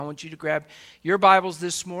I want you to grab your Bibles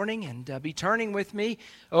this morning and be turning with me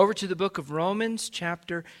over to the book of Romans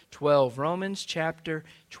chapter 12. Romans chapter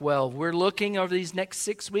 12. We're looking over these next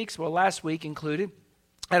 6 weeks, well, last week included,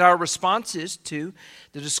 at our responses to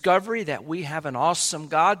the discovery that we have an awesome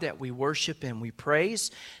God that we worship and we praise.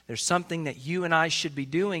 There's something that you and I should be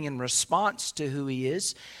doing in response to who He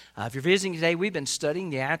is. If you're visiting today, we've been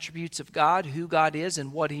studying the attributes of God, who God is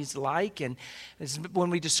and what He's like. And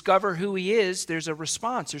when we discover who He is, there's a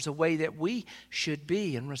response. There's a way that we should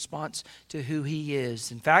be in response to who He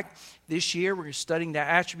is. In fact, this year we're studying the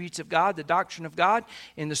attributes of God, the doctrine of God.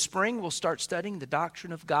 In the spring, we'll start studying the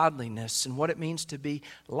doctrine of godliness and what it means to be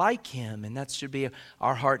like Him. And that should be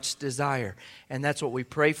our heart's desire. And that's what we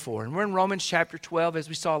pray for. And we're in Romans chapter 12, as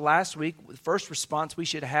we saw last week. The first response we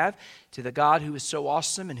should have to the God who is so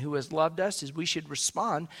awesome and who has loved us is we should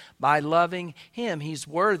respond by loving Him. He's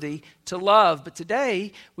worthy to love. But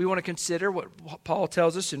today we want to consider what Paul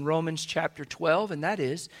tells us in Romans chapter 12, and that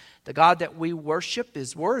is the God that we worship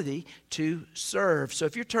is worthy to serve. So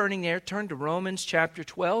if you're turning there, turn to Romans chapter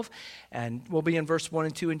 12, and we'll be in verse 1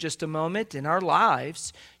 and 2 in just a moment. In our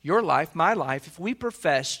lives, your life, my life, if we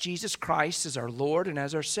profess Jesus Christ as our Lord and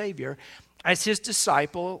as our Savior, as His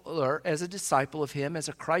disciple, or as a disciple of Him, as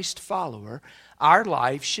a Christ follower, our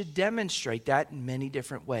life should demonstrate that in many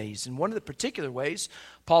different ways. And one of the particular ways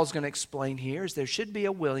Paul's going to explain here is there should be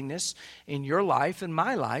a willingness in your life and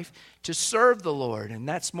my life to serve the Lord. And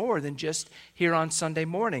that's more than just here on Sunday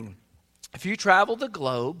morning. If you travel the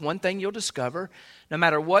globe, one thing you'll discover, no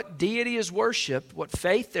matter what deity is worshipped, what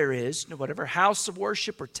faith there is, whatever house of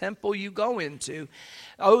worship or temple you go into,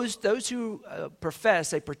 those who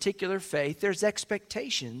profess a particular faith, there's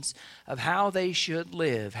expectations of how they should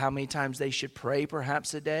live, how many times they should pray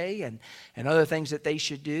perhaps a day, and other things that they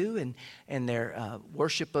should do in their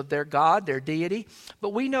worship of their God, their deity.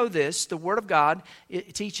 But we know this, the Word of God,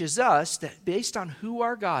 it teaches us that based on who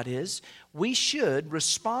our God is, we should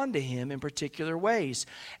respond to Him in particular ways.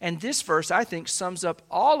 And this verse, I think, sums up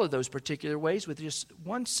all of those particular ways with just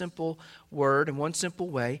one simple word and one simple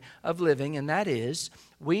way of living, and that is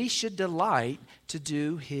we should delight to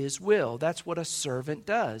do His will. That's what a servant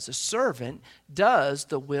does. A servant does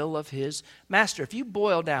the will of his master. If you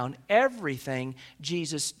boil down everything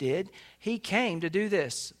Jesus did, He came to do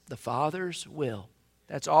this, the Father's will.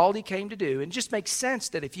 That's all He came to do. And it just makes sense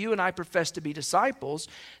that if you and I profess to be disciples,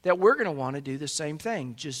 that we're going to want to do the same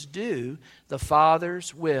thing. Just do the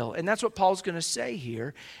Father's will. And that's what Paul's going to say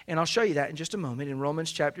here. And I'll show you that in just a moment in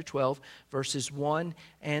Romans chapter 12, verses 1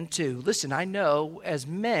 and 2. Listen, I know as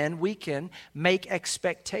men we can make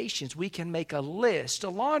expectations. We can make a list, a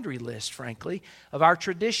laundry list, frankly, of our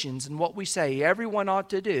traditions and what we say everyone ought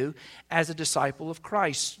to do as a disciple of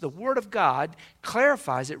Christ. The Word of God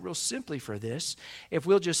clarifies it real simply for this. If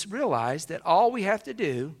we'll just realize that all we have to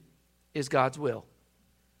do is God's will.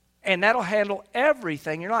 And that'll handle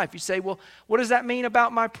everything in your life. You say, well, what does that mean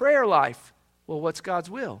about my prayer life? Well, what's God's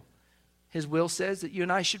will? His will says that you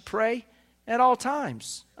and I should pray at all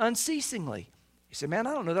times, unceasingly. You say, man,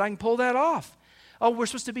 I don't know that I can pull that off. Oh, we're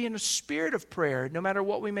supposed to be in a spirit of prayer no matter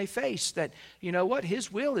what we may face. That, you know what?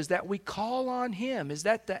 His will is that we call on Him. Is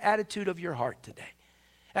that the attitude of your heart today?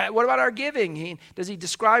 What about our giving? Does He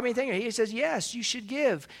describe anything? He says, yes, you should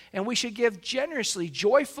give. And we should give generously,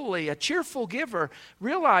 joyfully, a cheerful giver,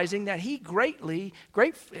 realizing that we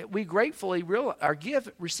gratefully are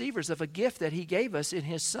receivers of a gift that He gave us in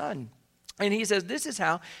His Son. And He says, this is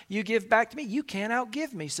how you give back to me. You can't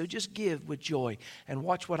outgive me, so just give with joy and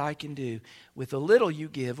watch what I can do. With the little you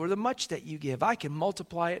give or the much that you give, I can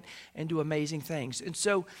multiply it and do amazing things. And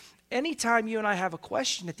so anytime you and I have a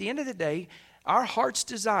question, at the end of the day, our heart's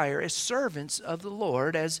desire as servants of the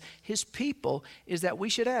Lord, as His people, is that we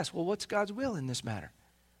should ask, well, what's God's will in this matter?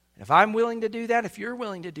 If I'm willing to do that, if you're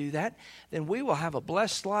willing to do that, then we will have a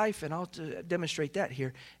blessed life, and I'll demonstrate that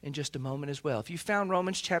here in just a moment as well. If you found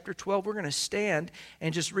Romans chapter 12, we're going to stand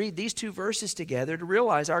and just read these two verses together to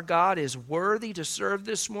realize our God is worthy to serve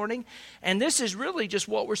this morning, and this is really just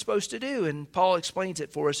what we're supposed to do, and Paul explains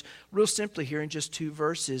it for us real simply here in just two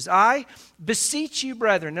verses. I beseech you,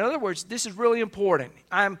 brethren. In other words, this is really important.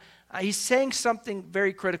 He's saying something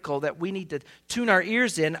very critical that we need to tune our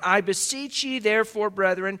ears in. I beseech ye, therefore,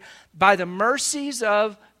 brethren, by the mercies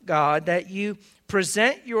of God, that you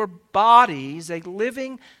present your bodies a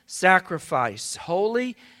living sacrifice,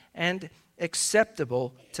 holy and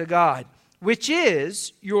acceptable to God, which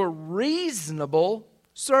is your reasonable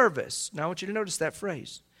service. Now I want you to notice that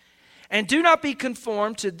phrase. And do not be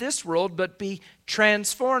conformed to this world, but be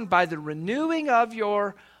transformed by the renewing of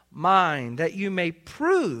your mind, that you may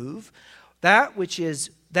prove that which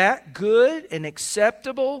is that good and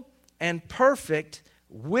acceptable and perfect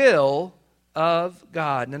will of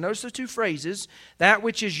God. Now notice the two phrases, that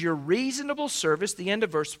which is your reasonable service, the end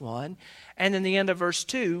of verse 1, and then the end of verse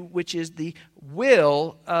 2, which is the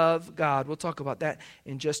will of God. We'll talk about that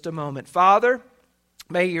in just a moment. Father,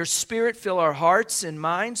 may your Spirit fill our hearts and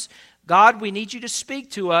minds. God, we need you to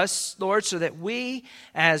speak to us, Lord, so that we,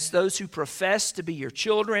 as those who profess to be your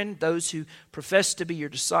children, those who profess to be your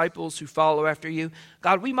disciples who follow after you,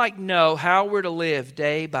 God, we might know how we're to live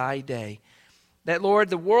day by day. That, Lord,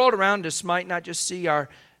 the world around us might not just see our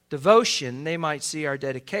devotion, they might see our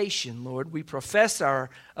dedication, Lord. We profess our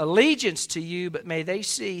allegiance to you, but may they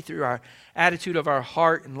see through our attitude of our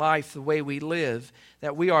heart and life, the way we live,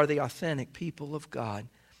 that we are the authentic people of God.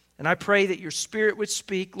 And I pray that your Spirit would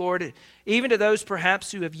speak, Lord, even to those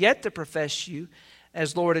perhaps who have yet to profess you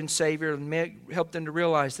as Lord and Savior, and may help them to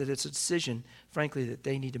realize that it's a decision, frankly, that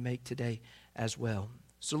they need to make today as well.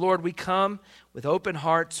 So, Lord, we come with open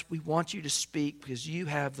hearts. We want you to speak because you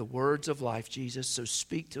have the words of life, Jesus. So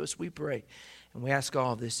speak to us, we pray. And we ask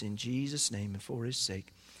all of this in Jesus' name and for his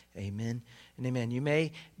sake. Amen and amen. You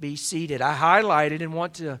may be seated. I highlighted and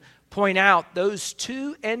want to point out those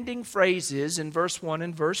two ending phrases in verse 1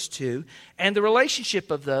 and verse 2 and the relationship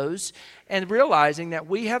of those, and realizing that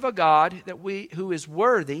we have a God who is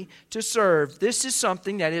worthy to serve. This is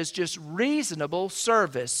something that is just reasonable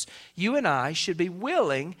service. You and I should be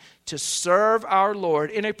willing to serve our Lord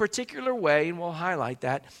in a particular way, and we'll highlight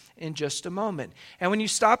that in just a moment. And when you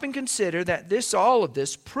stop and consider that all of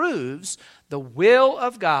this proves the will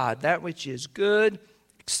of God, that which is good,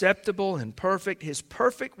 acceptable, and perfect, his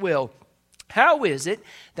perfect will. How is it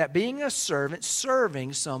that being a servant,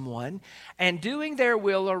 serving someone, and doing their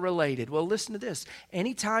will are related? Well, listen to this.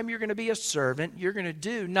 Anytime you're going to be a servant, you're going to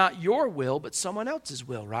do not your will, but someone else's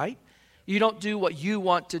will, right? You don't do what you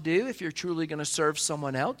want to do. If you're truly going to serve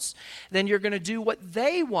someone else, then you're going to do what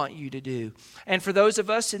they want you to do. And for those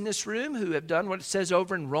of us in this room who have done what it says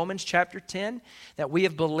over in Romans chapter 10, that we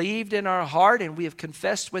have believed in our heart and we have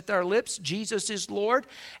confessed with our lips, Jesus is Lord,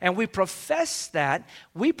 and we profess that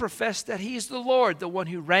he is the Lord, the one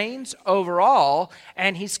who reigns over all,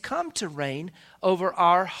 and he's come to reign over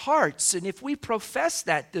our hearts. And if we profess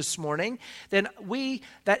that this morning, then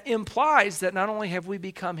that implies that not only have we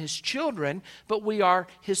become his children, but we are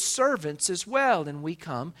his servants as well, and we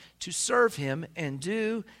come to serve him and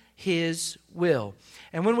do his will.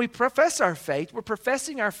 And when we profess our faith, we're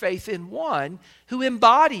professing our faith in one who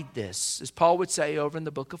embodied this, as Paul would say over in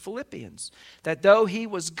the book of Philippians, that though he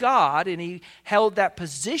was God and he held that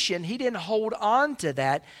position, he didn't hold on to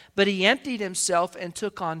that, but he emptied himself and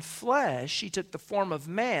took on flesh. He took the form of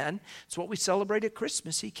man. It's what we celebrate at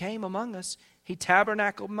Christmas. He came among us. He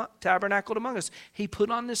tabernacled among us. He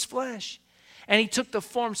put on this flesh. And he took the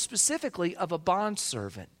form specifically of a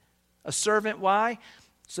bondservant. A servant, why?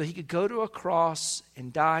 So he could go to a cross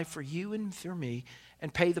and die for you and for me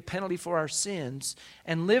and pay the penalty for our sins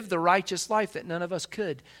and live the righteous life that none of us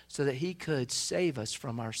could, so that he could save us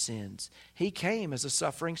from our sins. He came as a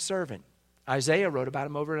suffering servant. Isaiah wrote about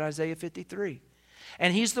him over in Isaiah 53.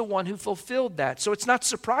 And he's the one who fulfilled that. So it's not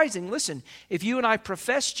surprising, listen, if you and I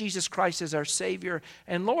profess Jesus Christ as our Savior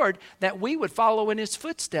and Lord, that we would follow in his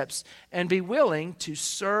footsteps and be willing to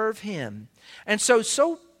serve him. And so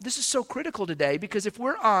this is so critical today, because if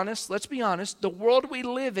we're honest, let's be honest, the world we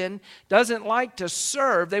live in doesn't like to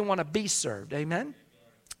serve. They want to be served. Amen?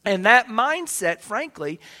 And that mindset,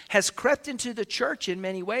 frankly, has crept into the church in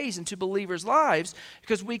many ways, into believers' lives,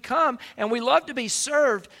 because we come and we love to be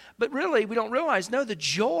served, but really we don't realize, no, the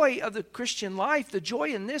joy of the Christian life, the joy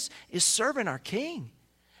in this is serving our King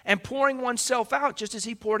and pouring oneself out just as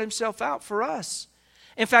he poured himself out for us.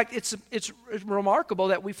 In fact, it's remarkable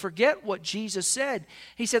that we forget what Jesus said.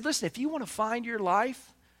 He said, listen, if you want to find your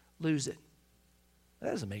life, lose it. That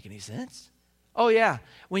doesn't make any sense. Oh yeah,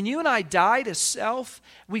 when you and I die to self,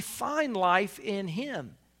 we find life in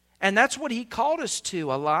him. And that's what he called us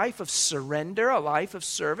to, a life of surrender, a life of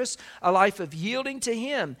service, a life of yielding to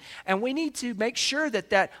him. And we need to make sure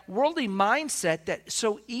that worldly mindset that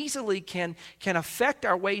so easily can affect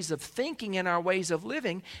our ways of thinking and our ways of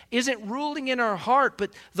living isn't ruling in our heart,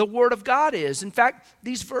 but the Word of God is. In fact,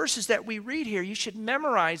 these verses that we read here, you should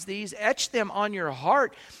memorize these, etch them on your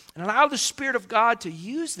heart, and allow the Spirit of God to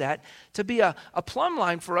use that to be a plumb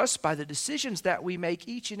line for us by the decisions that we make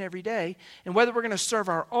each and every day, and whether we're going to serve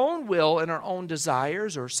our own will and our own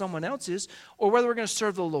desires or someone else's, or whether we're going to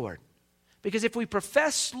serve the Lord. Because if we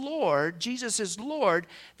profess Lord, Jesus is Lord,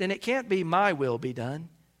 then it can't be my will be done.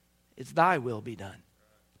 It's thy will be done.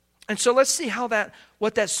 And so let's see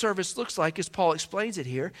what that service looks like as Paul explains it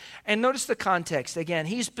here. And notice the context again.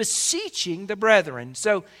 He's beseeching the brethren.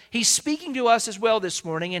 So he's speaking to us as well this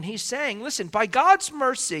morning, and he's saying, listen, by God's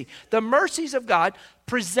mercy, the mercies of God,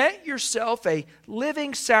 present yourself a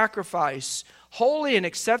living sacrifice, holy and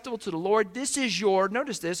acceptable to the Lord. This is your,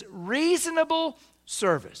 notice this, reasonable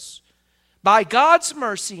service. By God's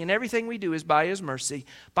mercy, and everything we do is by His mercy,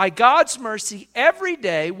 by God's mercy, every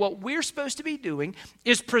day what we're supposed to be doing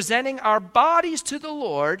is presenting our bodies to the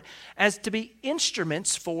Lord as to be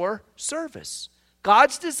instruments for service.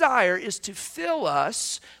 God's desire is to fill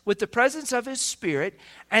us with the presence of His Spirit,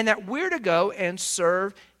 and that we're to go and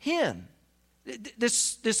serve Him.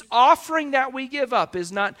 This offering that we give up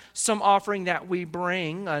is not some offering that we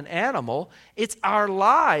bring, an animal. It's our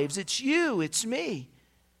lives. It's you. It's me.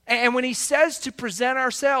 And when he says to present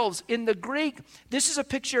ourselves in the Greek, this is a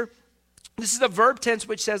picture, this is a verb tense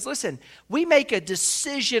which says, listen, we make a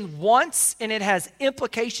decision once and it has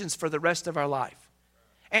implications for the rest of our life.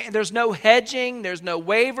 And there's no hedging, there's no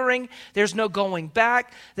wavering, there's no going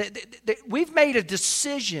back. We've made a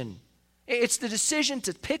decision. It's the decision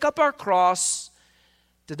to pick up our cross,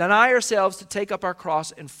 to deny ourselves, to take up our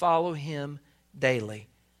cross and follow Him daily.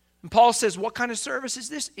 And Paul says, what kind of service is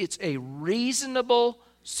this? It's a reasonable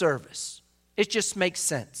service. It just makes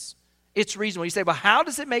sense. It's reasonable. You say, well, how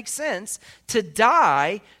does it make sense to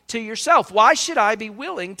die to yourself? Why should I be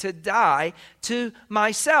willing to die to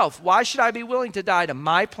myself? Why should I be willing to die to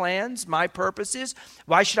my plans, my purposes?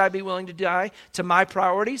 Why should I be willing to die to my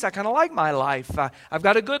priorities? I kind of like my life. I've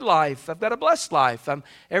got a good life. I've got a blessed life.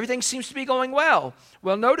 Everything seems to be going well.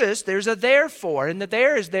 Well, notice there's a therefore, and the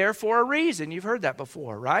there is there for a reason. You've heard that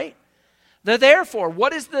before, right? The therefore.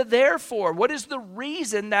 What is the therefore? What is the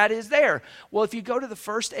reason that is there? Well, if you go to the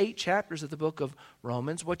first 8 chapters of the book of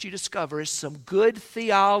Romans, what you discover is some good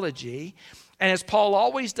theology. And as Paul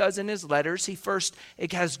always does in his letters,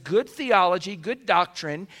 it has good theology, good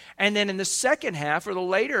doctrine, and then in the second half or the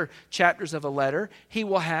later chapters of a letter, he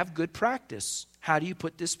will have good practice. How do you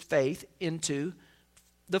put this faith into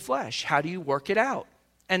the flesh? How do you work it out?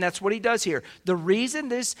 And that's what he does here. The reason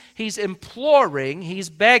he's imploring, he's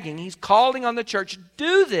begging, he's calling on the church to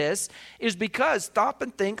do this is because, stop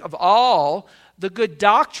and think of all the good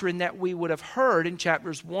doctrine that we would have heard in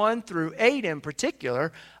chapters 1 through 8 in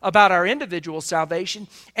particular about our individual salvation,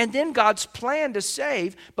 and then God's plan to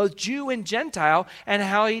save both Jew and Gentile, and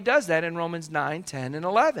how He does that in Romans 9, 10, and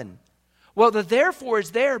 11. Well, the therefore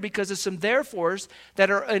is there because of some therefores that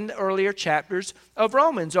are in earlier chapters of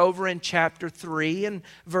Romans. Over in chapter 3 and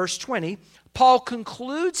verse 20, Paul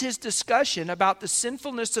concludes his discussion about the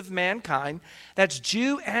sinfulness of mankind. That's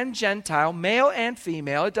Jew and Gentile, male and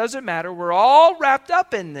female. It doesn't matter. We're all wrapped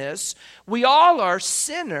up in this. We all are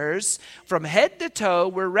sinners from head to toe.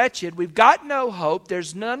 We're wretched. We've got no hope.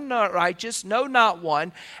 There's none not righteous, no, not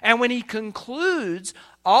one. And when he concludes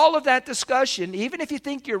all of that discussion, even if you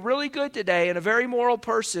think you're really good today and a very moral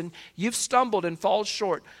person, you've stumbled and fall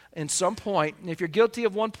short in some point. And if you're guilty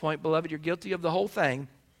of one point, beloved, you're guilty of the whole thing.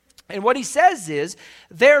 And what he says is,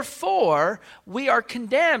 therefore, we are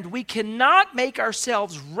condemned. We cannot make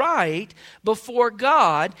ourselves right before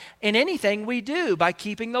God in anything we do by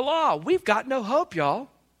keeping the law. We've got no hope, y'all.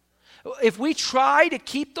 If we try to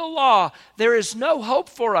keep the law, there is no hope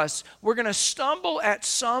for us. We're going to stumble at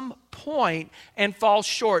some point and fall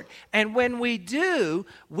short. And when we do,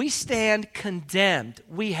 we stand condemned.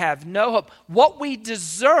 We have no hope. What we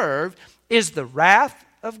deserve is the wrath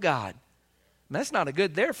of God. That's not a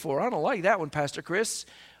good therefore. I don't like that one, Pastor Chris.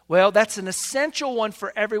 Well, that's an essential one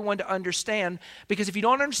for everyone to understand, because if you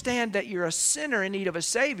don't understand that you're a sinner in need of a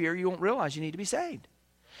Savior, you won't realize you need to be saved.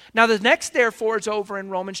 Now, the next therefore is over in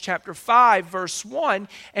Romans chapter 5, verse 1,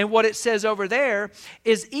 and what it says over there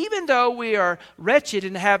is, even though we are wretched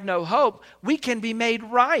and have no hope, we can be made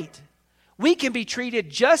right. We can be treated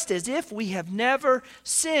just as if we have never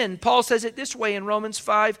sinned. Paul says it this way in Romans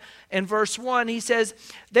 5 and verse 1. He says,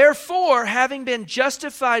 therefore, having been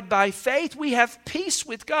justified by faith, we have peace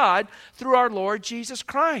with God through our Lord Jesus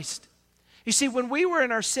Christ. You see, when we were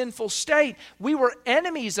in our sinful state, we were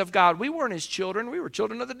enemies of God. We weren't His children. We were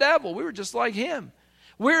children of the devil. We were just like him.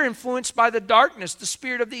 We're influenced by the darkness, the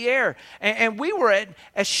spirit of the air. And we were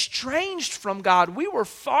estranged from God. We were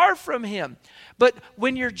far from Him. But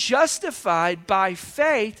when you're justified by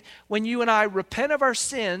faith, when you and I repent of our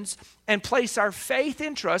sins and place our faith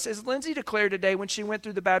in trust, as Lindsay declared today when she went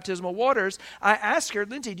through the baptismal waters, I asked her,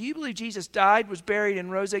 Lindsay, do you believe Jesus died, was buried,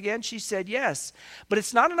 and rose again? She said yes. But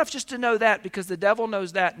it's not enough just to know that, because the devil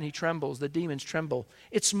knows that and he trembles. The demons tremble.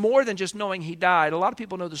 It's more than just knowing He died. A lot of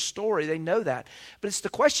people know the story. They know that. But it's the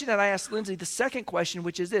question that I asked Lindsay, the second question,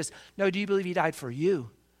 which is this. No, do you believe He died for you?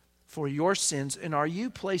 for your sins? And are you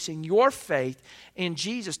placing your faith in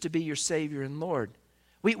Jesus to be your Savior and Lord?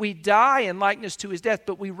 We die in likeness to his death,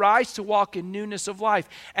 but we rise to walk in newness of life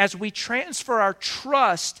as we transfer our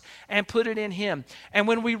trust and put it in him. And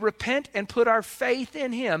when we repent and put our faith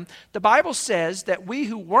in him, the Bible says that we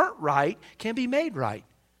who weren't right can be made right.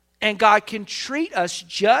 And God can treat us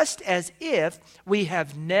just as if we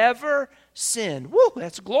have never sinned. Woo,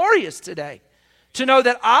 that's glorious today. To know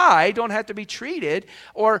that I don't have to be treated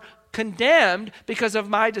or condemned because of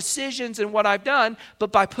my decisions and what I've done,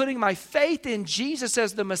 but by putting my faith in Jesus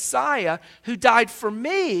as the Messiah who died for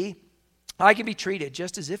me, I can be treated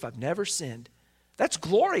just as if I've never sinned. That's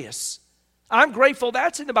glorious. I'm grateful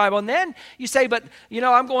that's in the Bible. And then you say, but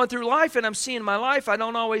I'm going through life and I'm seeing my life. I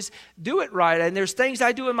don't always do it right. And there's things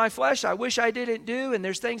I do in my flesh I wish I didn't do. And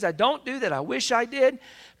there's things I don't do that I wish I did.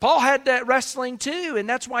 Paul had that wrestling too. And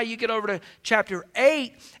that's why you get over to chapter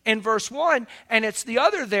 8 and verse 1. And it's the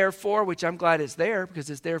other therefore, which I'm glad it's there because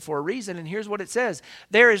it's there for a reason. And here's what it says.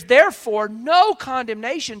 There is therefore no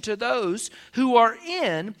condemnation to those who are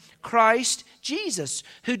in Christ Jesus,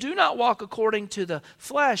 who do not walk according to the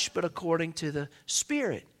flesh, but according to the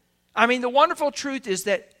Spirit. I mean, the wonderful truth is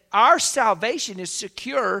that our salvation is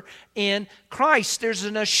secure in Christ. There's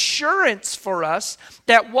an assurance for us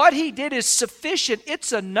that what he did is sufficient.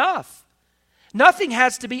 It's enough. Nothing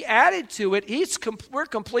has to be added to it. We're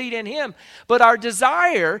complete in him. But our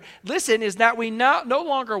desire, listen, is that we no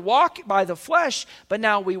longer walk by the flesh, but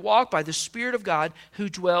now we walk by the Spirit of God who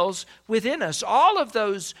dwells within us. All of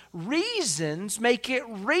those reasons make it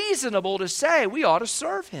reasonable to say we ought to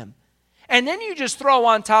serve him. And then you just throw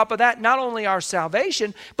on top of that not only our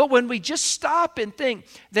salvation, but when we just stop and think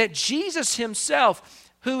that Jesus himself,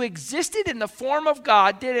 who existed in the form of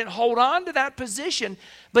God, didn't hold on to that position,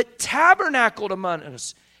 but tabernacled among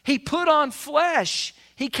us. He put on flesh.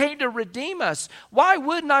 He came to redeem us. Why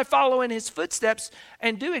wouldn't I follow in his footsteps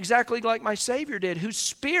and do exactly like my Savior did, whose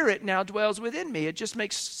Spirit now dwells within me? It just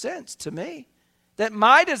makes sense to me that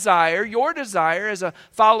my desire, your desire as a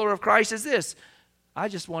follower of Christ is this. I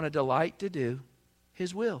just want to delight to do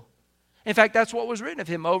his will. In fact, that's what was written of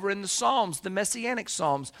him over in the Psalms, the Messianic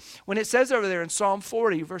Psalms. When it says over there in Psalm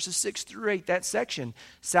 40, verses 6 through 8, that section,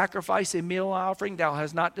 sacrifice and meal offering thou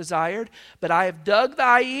hast not desired, but I have dug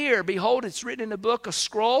thy ear. Behold, it's written in a book, a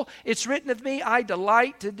scroll. It's written of me, I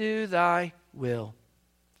delight to do thy will.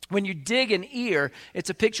 When you dig an ear, it's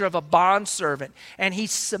a picture of a bondservant, and he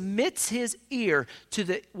submits his ear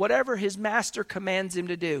to whatever his master commands him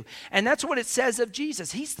to do. And that's what it says of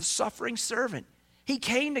Jesus. He's the suffering servant. He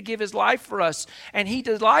came to give his life for us, and he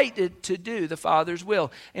delighted to do the Father's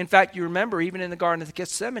will. In fact, you remember even in the Garden of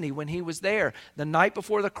Gethsemane when he was there the night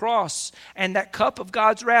before the cross, and that cup of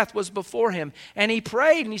God's wrath was before him. And he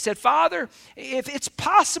prayed, and he said, Father, if it's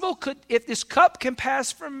possible, if this cup can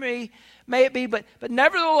pass from me, may it be, but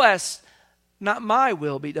nevertheless, not my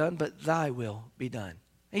will be done, but thy will be done.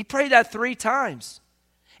 And he prayed that 3 times.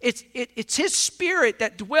 It's his Spirit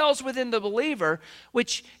that dwells within the believer,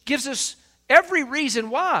 which gives us every reason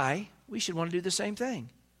why we should want to do the same thing.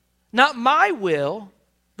 Not my will,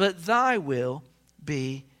 but thy will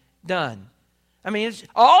be done. I mean, it's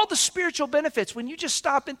all the spiritual benefits when you just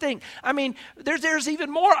stop and think. I mean, there's even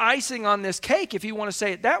more icing on this cake, if you want to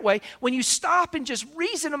say it that way, when you stop and just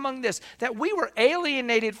reason among this, that we were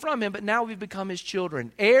alienated from him, but now we've become his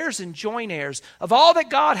children, heirs and joint heirs of all that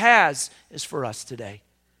God has is for us today.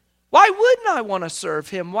 Why wouldn't I want to serve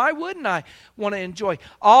him? Why wouldn't I want to enjoy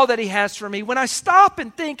all that he has for me? When I stop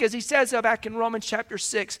and think, as he says back in Romans chapter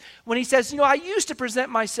 6, when he says, I used to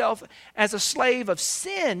present myself as a slave of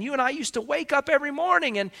sin. You and I used to wake up every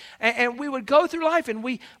morning and we would go through life and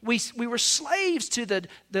we were slaves to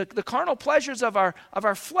the carnal pleasures of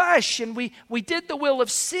our flesh, and we did the will of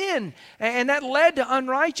sin, and that led to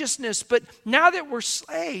unrighteousness. But now that we're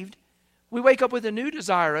saved, we wake up with a new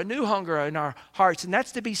desire, a new hunger in our hearts, and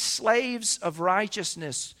that's to be slaves of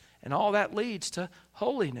righteousness, and all that leads to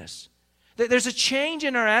holiness. There's a change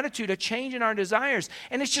in our attitude, a change in our desires,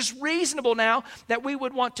 and it's just reasonable now that we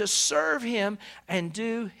would want to serve him and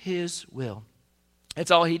do his will.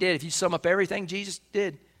 That's all he did. If you sum up everything Jesus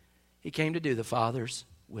did, he came to do the Father's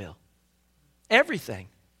will. Everything.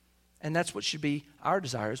 And that's what should be our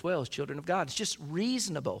desire as well as children of God. It's just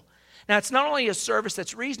reasonable. Now, it's not only a service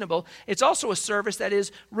that's reasonable, it's also a service that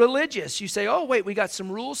is religious. You say, oh, wait, we got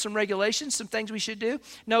some rules, some regulations, some things we should do.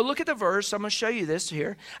 No, look at the verse. I'm going to show you this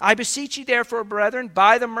here. I beseech you, therefore, brethren,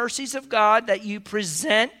 by the mercies of God, that you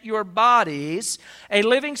present your bodies a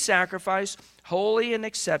living sacrifice, holy and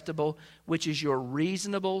acceptable, which is your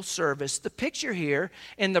reasonable service. The picture here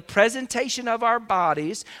in the presentation of our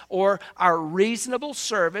bodies or our reasonable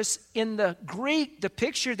service, in the Greek, the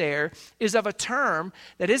picture there is of a term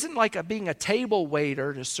that isn't like being a table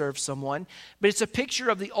waiter to serve someone, but it's a picture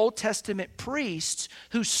of the Old Testament priests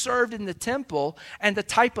who served in the temple and the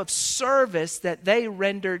type of service that they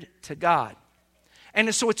rendered to God.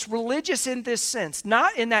 And so it's religious in this sense,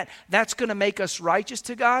 not in that that's going to make us righteous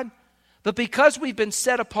to God, but because we've been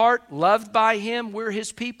set apart, loved by Him, we're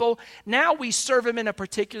His people, now we serve Him in a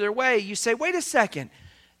particular way. You say, wait a second,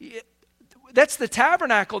 that's the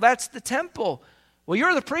tabernacle, that's the temple. Well,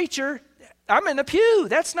 you're the preacher, I'm in the pew,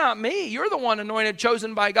 that's not me. You're the one anointed,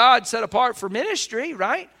 chosen by God, set apart for ministry,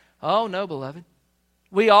 right? Oh, no, beloved.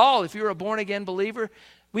 We all, if you're a born-again believer,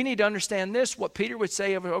 we need to understand this, what Peter would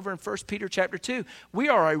say over in 1 Peter chapter 2. We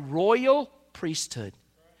are a royal priesthood.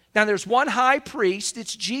 Now, there's one high priest,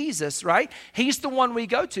 it's Jesus, right? He's the one we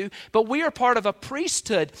go to, but we are part of a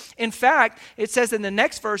priesthood. In fact, it says in the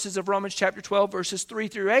next verses of Romans chapter 12, verses 3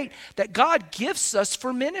 through 8, that God gifts us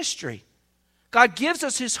for ministry. God gives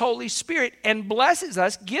us His Holy Spirit and blesses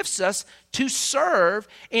us, gifts us to serve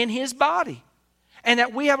in His body. And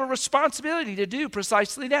that we have a responsibility to do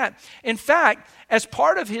precisely that. In fact, as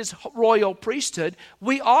part of His royal priesthood,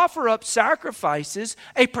 we offer up sacrifices,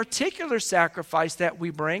 a particular sacrifice that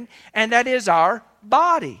we bring, and that is our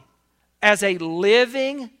body as a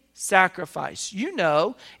living sacrifice. You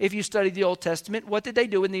know, if you study the Old Testament, what did they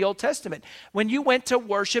do in the Old Testament? When you went to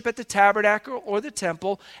worship at the tabernacle or the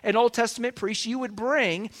temple, an Old Testament priest, you would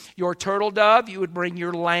bring your turtle dove, you would bring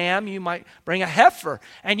your lamb, you might bring a heifer,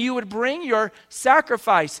 and you would bring your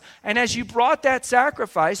sacrifice. And as you brought that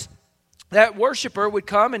sacrifice, that worshiper would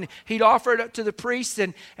come and he'd offer it up to the priest,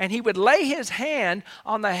 and he would lay his hand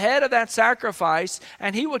on the head of that sacrifice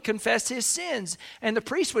and he would confess his sins. And the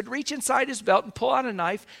priest would reach inside his belt and pull out a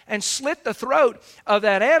knife and slit the throat of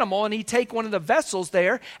that animal, and he'd take one of the vessels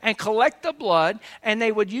there and collect the blood, and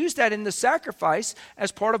they would use that in the sacrifice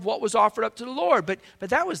as part of what was offered up to the Lord. But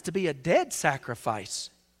that was to be a dead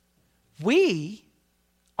sacrifice. We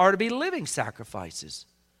are to be living sacrifices.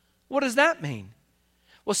 What does that mean?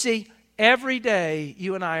 Well, see, every day,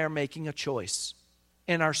 you and I are making a choice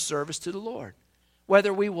in our service to the Lord,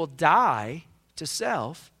 whether we will die to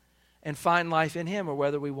self and find life in Him, or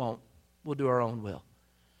whether we won't. We'll do our own will.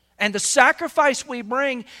 And the sacrifice we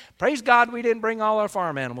bring, praise God, we didn't bring all our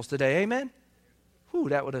farm animals today. Amen? Whew,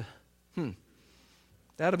 that would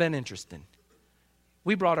have been interesting.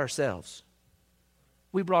 We brought ourselves.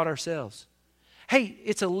 We brought ourselves. Hey,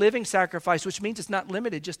 it's a living sacrifice, which means it's not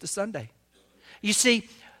limited just to Sunday. You see,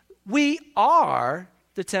 we are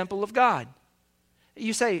the temple of God.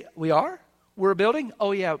 You say, we are? We're a building?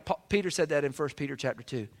 Oh yeah, Peter said that in 1 Peter chapter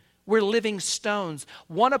 2. We're living stones,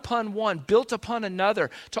 one upon one, built upon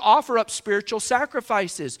another, to offer up spiritual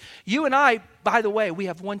sacrifices. You and I, by the way, we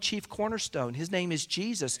have one chief cornerstone. His name is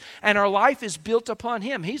Jesus, and our life is built upon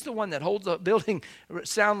Him. He's the one that holds the building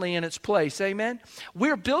soundly in its place. Amen?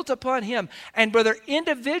 We're built upon Him, and whether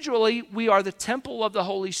individually we are the temple of the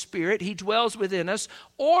Holy Spirit, He dwells within us,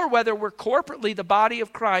 or whether we're corporately the body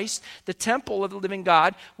of Christ, the temple of the living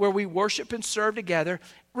God, where we worship and serve together,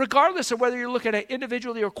 regardless of whether you're looking at it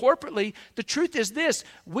individually or corporately, the truth is this: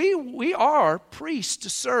 we are priests to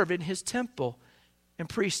serve in His temple and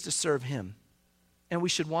priests to serve Him. And we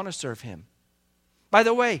should want to serve Him. By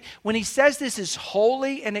the way, when He says this is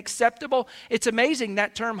holy and acceptable, it's amazing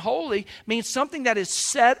that term holy means something that is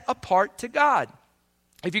set apart to God.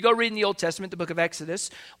 If you go read in the Old Testament, the book of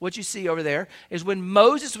Exodus, what you see over there is when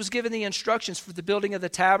Moses was given the instructions for the building of the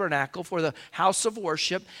tabernacle, for the house of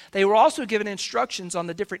worship, they were also given instructions on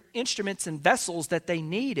the different instruments and vessels that they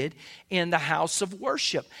needed in the house of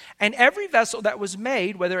worship. And every vessel that was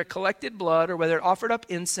made, whether it collected blood or whether it offered up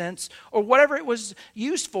incense or whatever it was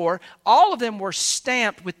used for, all of them were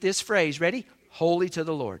stamped with this phrase, ready? Holy to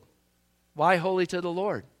the Lord. Why holy to the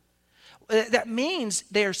Lord? That means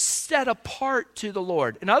they're set apart to the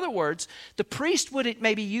Lord. In other words, the priest would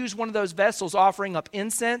maybe use one of those vessels offering up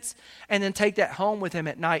incense and then take that home with him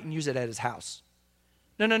at night and use it at his house.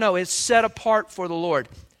 No. It's set apart for the Lord.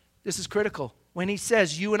 This is critical. When He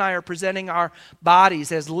says you and I are presenting our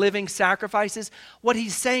bodies as living sacrifices, what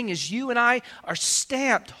He's saying is you and I are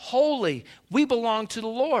stamped holy. We belong to the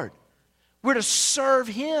Lord. We're to serve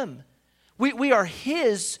Him. We are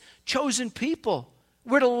His chosen people.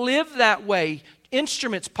 We're to live that way.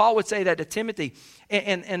 Instruments, Paul would say that to Timothy.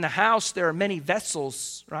 In the house, there are many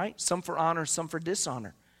vessels, right? Some for honor, some for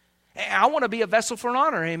dishonor. I want to be a vessel for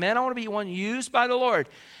honor, amen. I want to be one used by the Lord.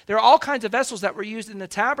 There are all kinds of vessels that were used in the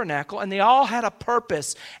tabernacle, and they all had a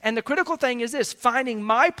purpose. And the critical thing is this, finding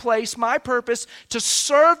my place, my purpose to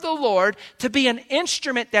serve the Lord, to be an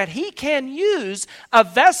instrument that he can use, a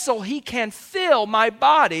vessel he can fill, my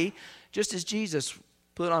body, just as Jesus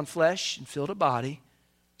put on flesh and filled a body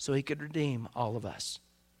so he could redeem all of us.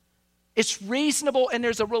 It's reasonable, and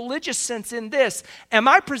there's a religious sense in this. Am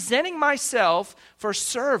I presenting myself for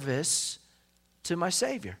service to my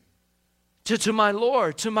Savior, to my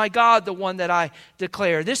Lord, to my God, the one that I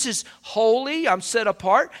declare? This is holy. I'm set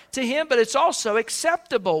apart to him, but it's also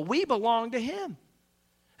acceptable. We belong to him.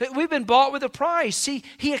 We've been bought with a price.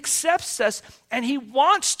 He accepts us, and he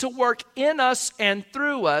wants to work in us and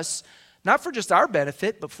through us, not for just our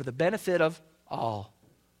benefit, but for the benefit of all.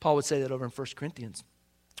 Paul would say that over in 1 Corinthians.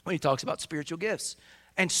 When he talks about spiritual gifts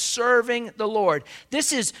and serving the Lord.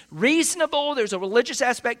 This is reasonable. There's a religious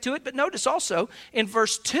aspect to it. But notice also in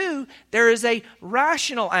verse 2, there is a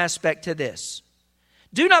rational aspect to this.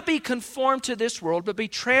 Do not be conformed to this world, but be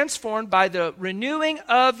transformed by the renewing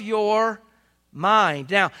of your mind.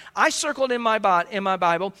 Now, I circled in my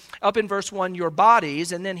Bible, up in verse 1, your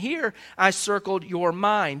bodies. And then here I circled your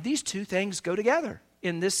mind. These two things go together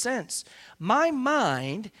in this sense. My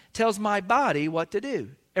mind tells my body what to do.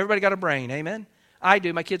 Everybody got a brain, amen? I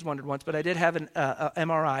do. My kids wondered once, but I did have an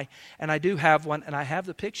MRI, and I do have one, and I have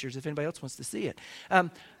the pictures if anybody else wants to see it.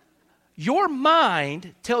 Your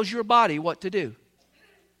mind tells your body what to do.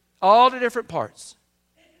 All the different parts.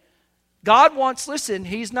 God wants, listen,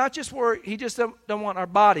 he's not just worried, he just don't want our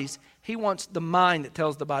bodies. He wants the mind that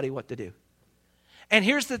tells the body what to do. And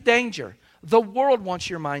here's the danger. The world wants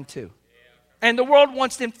your mind too. And the world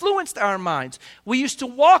wants to influence our minds. We used to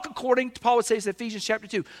walk according to, Paul would say in Ephesians chapter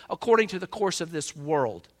 2, according to the course of this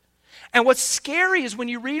world. And what's scary is when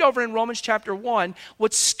you read over in Romans chapter 1,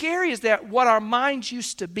 what's scary is that what our minds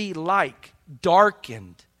used to be like,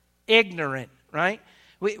 darkened, ignorant, right?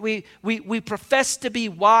 We profess to be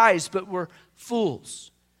wise, but we're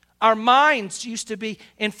fools. Our minds used to be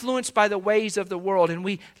influenced by the ways of the world, and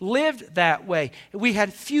we lived that way. We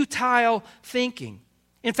had futile thinking.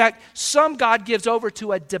 In fact, some God gives over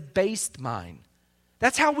to a debased mind.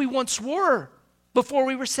 That's how we once were before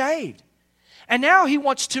we were saved. And now he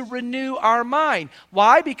wants to renew our mind.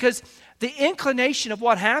 Why? Because the inclination of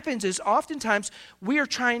what happens is oftentimes we are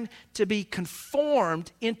trying to be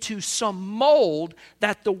conformed into some mold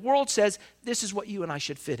that the world says, this is what you and I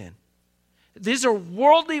should fit in. These are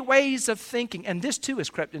worldly ways of thinking, and this too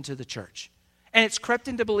has crept into the church. And it's crept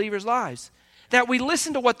into believers' lives. That we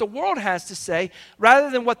listen to what the world has to say rather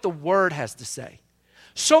than what the Word has to say.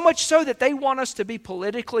 So much so that they want us to be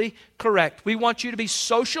politically correct. We want you to be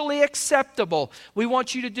socially acceptable. We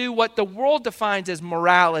want you to do what the world defines as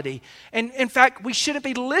morality. And in fact, we shouldn't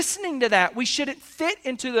be listening to that. We shouldn't fit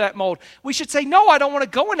into that mold. We should say, no, I don't want to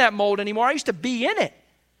go in that mold anymore. I used to be in it,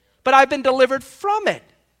 but I've been delivered from it.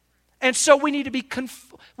 And so we need to be,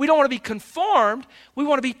 we don't want to be conformed. We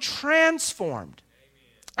want to be transformed.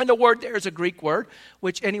 And the word there is a Greek word,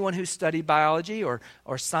 which anyone who's studied biology or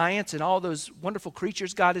science and all those wonderful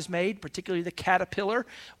creatures God has made, particularly the caterpillar,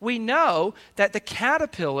 we know that the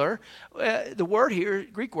caterpillar, the word here,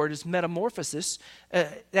 Greek word, is metamorphosis.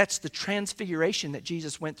 That's the transfiguration that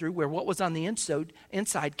Jesus went through, where what was on the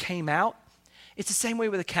inside came out. It's the same way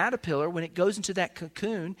with a caterpillar. When it goes into that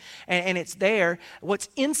cocoon and it's there, what's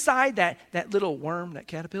inside that little worm, that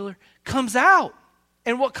caterpillar, comes out.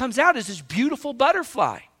 And what comes out is this beautiful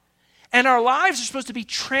butterfly. And our lives are supposed to be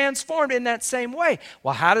transformed in that same way.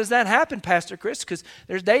 Well, how does that happen, Pastor Chris? Because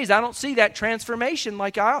there's days I don't see that transformation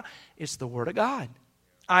like it's the Word of God.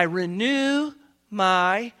 I renew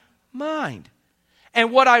my mind.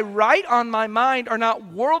 And what I write on my mind are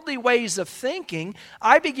not worldly ways of thinking.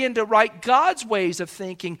 I begin to write God's ways of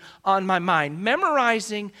thinking on my mind,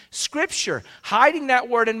 memorizing Scripture, hiding that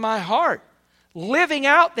Word in my heart. Living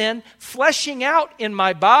out then, fleshing out in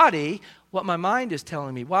my body what my mind is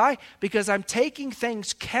telling me. Why? Because I'm taking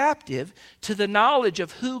things captive to the knowledge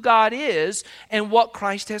of who God is and what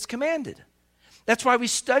Christ has commanded. That's why we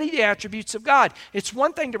study the attributes of God. It's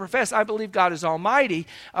one thing to profess, I believe God is almighty,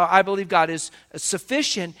 I believe God is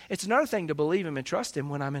sufficient. It's another thing to believe Him and trust Him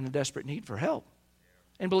when I'm in a desperate need for help.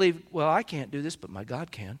 And believe, well, I can't do this, but my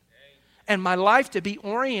God can. And my life to be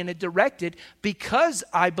oriented, directed, because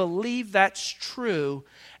I believe that's true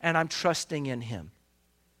and I'm trusting in Him.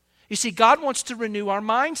 You see, God wants to renew our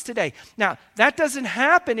minds today. Now, that doesn't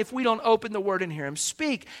happen if we don't open the Word and hear Him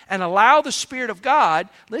speak and allow the Spirit of God,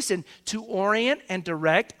 listen, to orient and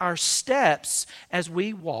direct our steps as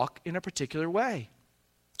we walk in a particular way.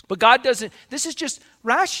 But God doesn't, this is just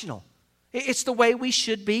rational. It's the way we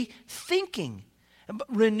should be thinking.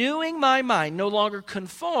 Renewing my mind, no longer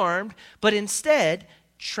conformed, but instead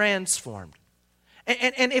transformed.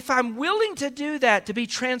 And if I'm willing to do that, to be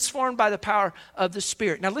transformed by the power of the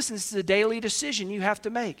Spirit. Now listen, this is a daily decision you have to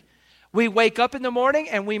make. We wake up in the morning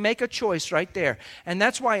and we make a choice right there. And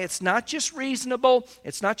that's why it's not just reasonable.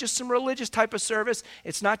 It's not just some religious type of service.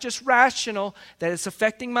 It's not just rational that it's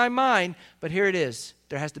affecting my mind. But here it is.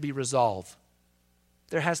 There has to be resolve.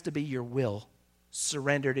 There has to be your will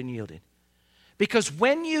surrendered and yielded. Because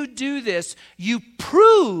when you do this, you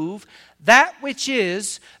prove that which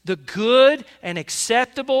is the good and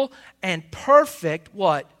acceptable and perfect,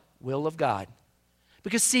 what? Will of God.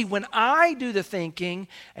 Because see, when I do the thinking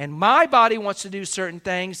and my body wants to do certain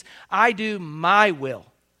things, I do my will.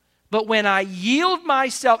 But when I yield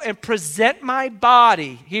myself and present my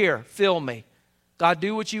body, here, fill me. God,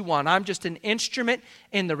 do what you want. I'm just an instrument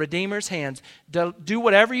in the Redeemer's hands. Do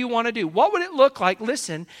whatever you want to do. What would it look like,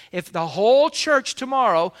 listen, if the whole church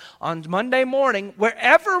tomorrow on Monday morning,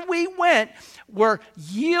 wherever we went, were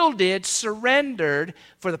yielded, surrendered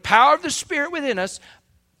for the power of the Spirit within us,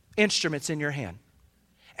 instruments in your hand.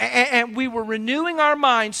 And we were renewing our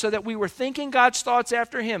minds so that we were thinking God's thoughts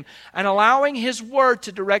after Him and allowing His Word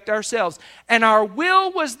to direct ourselves. And our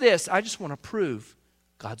will was this: I just want to prove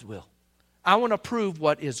God's will. I want to prove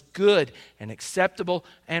what is good and acceptable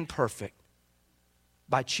and perfect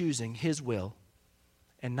by choosing His will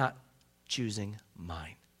and not choosing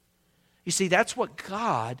mine. You see, that's what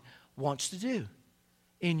God wants to do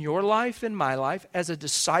in your life and my life as a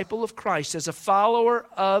disciple of Christ, as a follower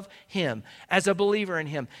of Him, as a believer in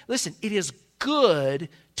Him. Listen, it is good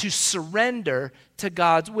to surrender to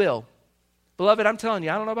God's will. Beloved, I'm telling you,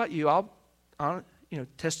 I don't know about you,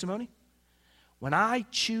 testimony. When I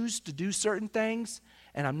choose to do certain things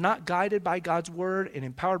and I'm not guided by God's Word and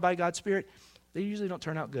empowered by God's Spirit, they usually don't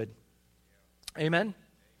turn out good. Amen?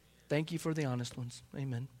 Thank you for the honest ones.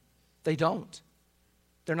 Amen. They don't.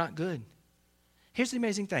 They're not good. Here's the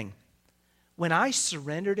amazing thing. When I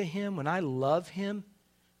surrender to Him, when I love Him,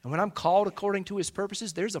 and when I'm called according to His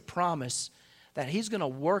purposes, there's a promise that He's going to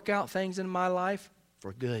work out things in my life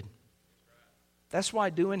for good. That's why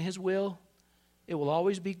doing His will, it will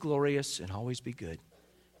always be glorious and always be good.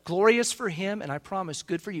 Glorious for Him, and I promise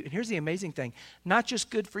good for you. And here's the amazing thing. Not just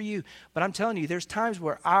good for you, but I'm telling you, there's times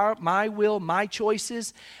where my will, my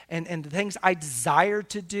choices, and the things I desire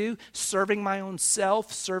to do, serving my own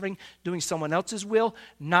self, doing someone else's will,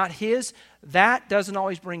 not His, that doesn't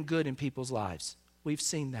always bring good in people's lives. We've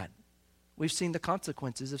seen that. We've seen the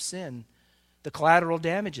consequences of sin, the collateral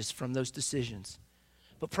damages from those decisions.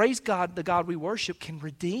 But praise God, the God we worship can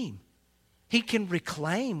redeem. He can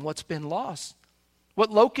reclaim what's been lost. What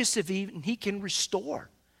locusts have eaten, He can restore.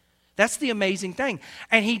 That's the amazing thing.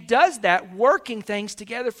 And He does that, working things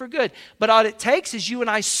together for good. But all it takes is you and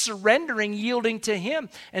I surrendering, yielding to Him,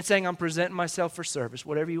 and saying, I'm presenting myself for service,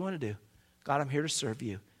 whatever you want to do. God, I'm here to serve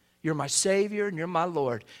you. You're my Savior and you're my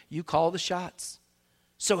Lord. You call the shots.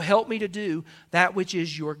 So help me to do that which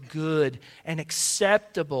is your good and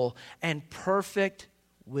acceptable and perfect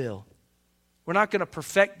will. We're not going to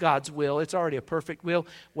perfect God's will. It's already a perfect will.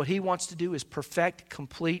 What He wants to do is perfect,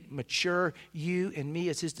 complete, mature you and me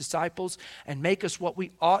as His disciples and make us what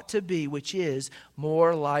we ought to be, which is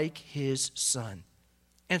more like His Son.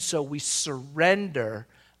 And so we surrender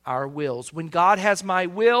our wills. When God has my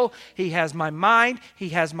will, He has my mind, He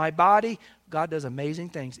has my body. God does amazing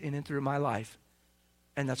things in and through my life.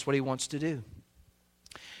 And that's what He wants to do.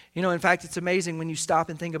 You know, in fact, it's amazing when you stop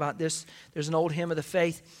and think about this. There's an old hymn of the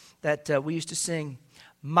faith that we used to sing.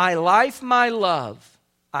 My life, my love,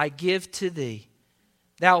 I give to Thee.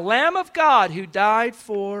 Thou Lamb of God who died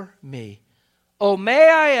for me. Oh, may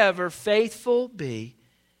I ever faithful be,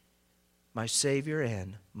 my Savior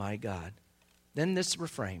and my God. Then this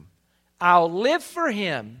refrain. I'll live for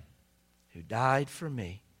Him who died for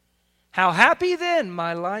me. How happy then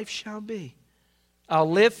my life shall be. I'll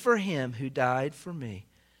live for Him who died for me,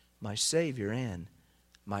 my Savior and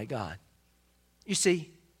my God. You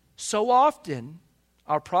see, so often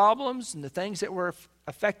our problems and the things that were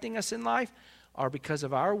affecting us in life are because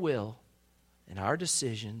of our will and our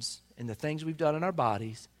decisions and the things we've done in our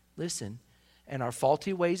bodies, listen, and our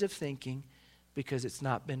faulty ways of thinking, because it's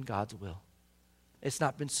not been God's will. It's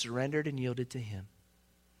not been surrendered and yielded to Him.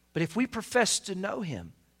 But if we profess to know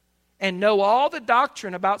Him and know all the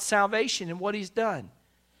doctrine about salvation and what He's done,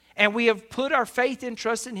 and we have put our faith and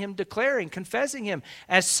trust in Him, declaring, confessing Him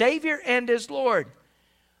as Savior and as Lord,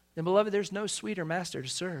 then, beloved, there's no sweeter master to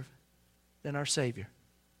serve than our Savior.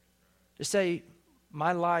 To say,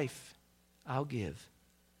 my life I'll give.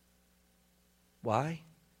 Why?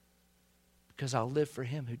 Because I'll live for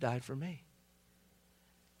Him who died for me.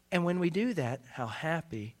 And when we do that, how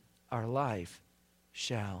happy our life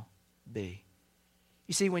shall be.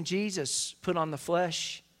 You see, when Jesus put on the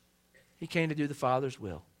flesh, he came to do the Father's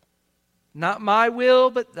will. Not my will,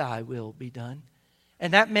 but thy will be done.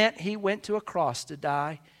 And that meant he went to a cross to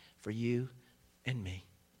die for you and me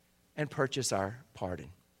and purchase our pardon.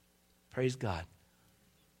 Praise God.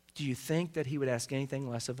 Do you think that he would ask anything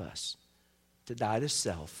less of us? To die to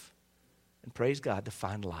self and, praise God, to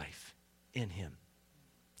find life in him.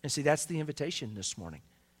 And see, that's the invitation this morning.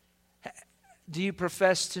 Do you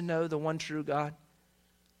profess to know the one true God?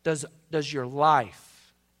 Does your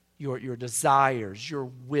life, your desires, your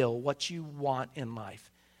will, what you want in life,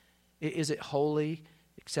 is it holy,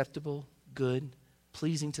 acceptable, good,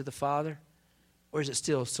 pleasing to the Father? Or is it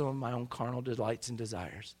still some of my own carnal delights and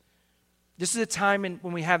desires? This is a time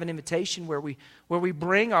when we have an invitation where we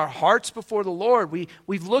bring our hearts before the Lord.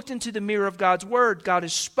 We've looked into the mirror of God's Word. God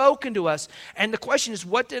has spoken to us. And the question is,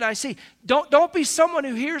 what did I see? Don't be someone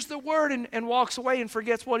who hears the Word and walks away and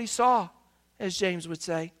forgets what he saw, as James would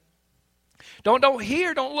say. Don't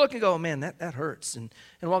look and go, man, that hurts, and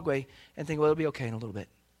walk away and think, well, it'll be okay in a little bit.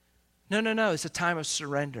 No. It's a time of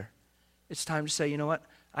surrender. It's time to say, you know what?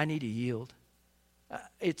 I need to yield.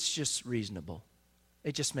 It's just reasonable.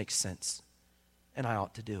 It just makes sense. And I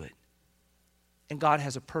ought to do it. And God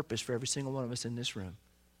has a purpose for every single one of us in this room.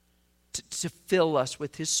 To fill us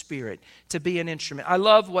with his Spirit, to be an instrument. I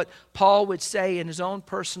love what Paul would say in his own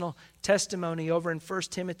personal testimony over in 1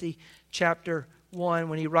 Timothy chapter 1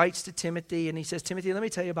 when he writes to Timothy and he says, Timothy, let me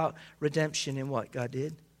tell you about redemption and what God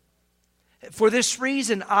did. For this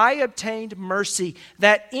reason I obtained mercy,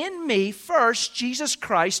 that in me first Jesus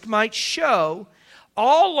Christ might show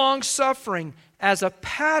all long suffering as a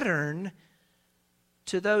pattern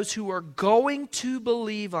to those who are going to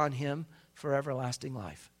believe on him for everlasting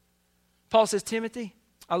life. Paul says, Timothy,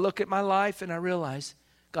 I look at my life and I realize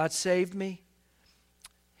God saved me.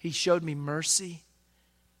 He showed me mercy.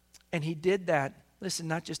 And he did that, listen,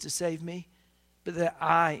 not just to save me, but that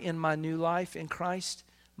I, in my new life in Christ,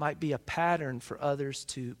 might be a pattern for others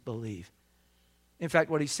to believe. In fact,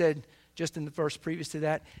 what he said just in the verse previous to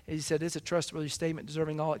that, he said, it's a trustworthy statement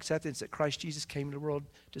deserving all acceptance that Christ Jesus came to the world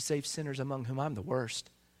to save sinners, among whom I'm the worst.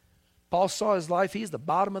 Paul saw his life. He's the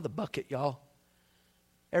bottom of the bucket, y'all.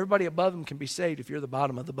 Everybody above him can be saved if you're the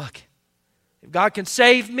bottom of the bucket. If God can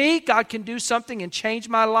save me, God can do something and change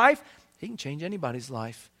my life, he can change anybody's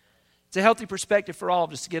life. It's a healthy perspective for all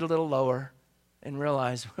of us to get a little lower and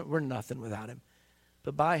realize we're nothing without him.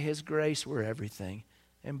 But by his grace, we're everything,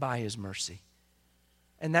 and by his mercy.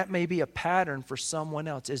 And that may be a pattern for someone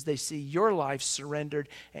else as they see your life surrendered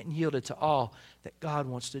and yielded to all that God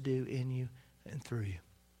wants to do in you and through you.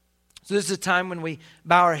 So this is a time when we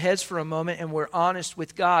bow our heads for a moment and we're honest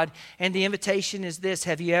with God. And the invitation is this: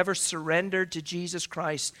 have you ever surrendered to Jesus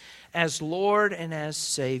Christ as Lord and as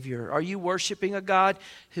Savior? Are you worshiping a God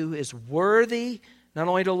who is worthy not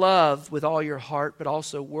only to love with all your heart, but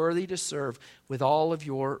also worthy to serve with all of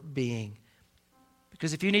your being?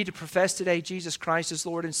 Because if you need to profess today Jesus Christ as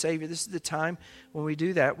Lord and Savior, this is the time when we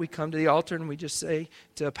do that. We come to the altar and we just say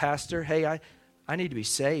to a pastor, hey, I need to be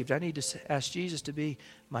saved. I need to ask Jesus to be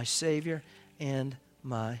my Savior and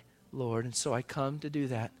my Lord. And so I come to do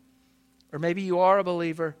that. Or maybe you are a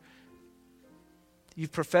believer.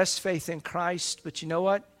 You've professed faith in Christ, but you know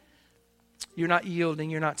what? You're not yielding.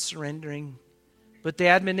 You're not surrendering. But the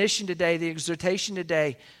admonition today, the exhortation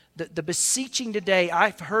today, the beseeching today,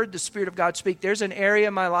 I've heard the Spirit of God speak. There's an area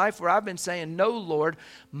in my life where I've been saying, no, Lord,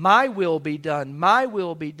 my will be done, my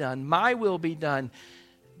will be done, my will be done.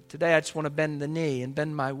 Today I just want to bend the knee and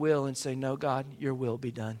bend my will and say, no, God, your will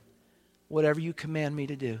be done. Whatever you command me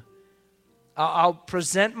to do. I'll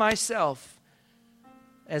present myself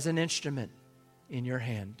as an instrument in your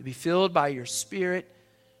hand, to be filled by your Spirit,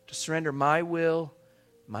 to surrender my will,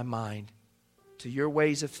 my mind, to your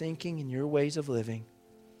ways of thinking and your ways of living.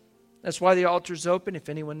 That's why the altar is open. If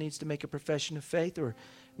anyone needs to make a profession of faith or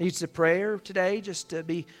needs a prayer today, just to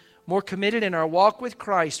be more committed in our walk with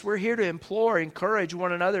Christ, we're here to implore, encourage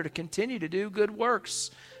one another to continue to do good works,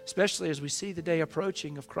 especially as we see the day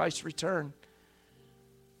approaching of Christ's return.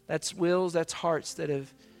 That's wills, that's hearts that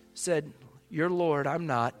have said, you're Lord, I'm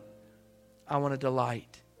not. I want to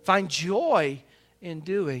delight. Find joy in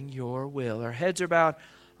doing your will. Our heads are bowed.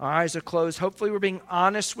 Our eyes are closed. Hopefully we're being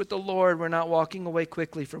honest with the Lord. We're not walking away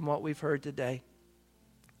quickly from what we've heard today.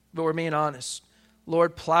 But we're being honest.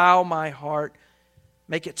 Lord, plow my heart.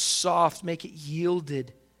 Make it soft. Make it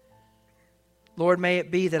yielded. Lord, may it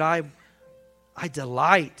be that I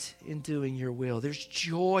delight in doing your will. There's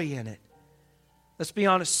joy in it. Let's be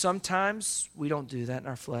honest. Sometimes we don't do that in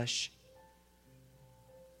our flesh.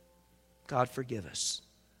 God, forgive us.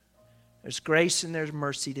 There's grace and there's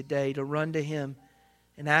mercy today to run to Him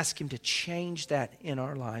and ask Him to change that in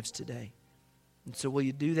our lives today. And so will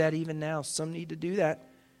you do that even now? Some need to do that.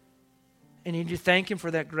 And you need to thank Him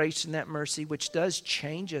for that grace and that mercy, which does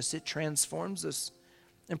change us. It transforms us.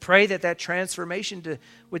 And pray that that transformation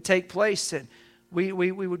would take place, that we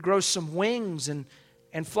would grow some wings and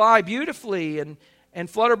fly beautifully and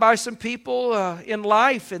flutter by some people in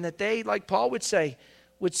life, and that they, like Paul would say,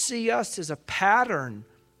 would see us as a pattern,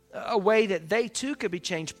 a way that they too could be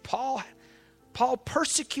changed. Paul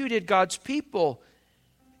persecuted God's people.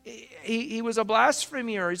 He was a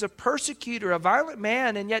blasphemer. He's a persecutor, a violent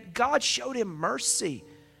man, and yet God showed him mercy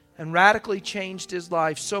and radically changed his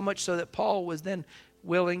life, so much so that Paul was then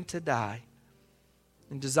willing to die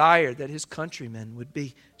and desired that his countrymen would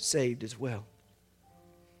be saved as well.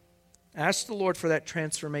 Ask the Lord for that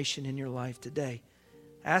transformation in your life today.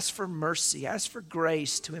 Ask for mercy. Ask for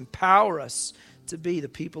grace to empower us to be the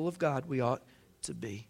people of God we ought to be.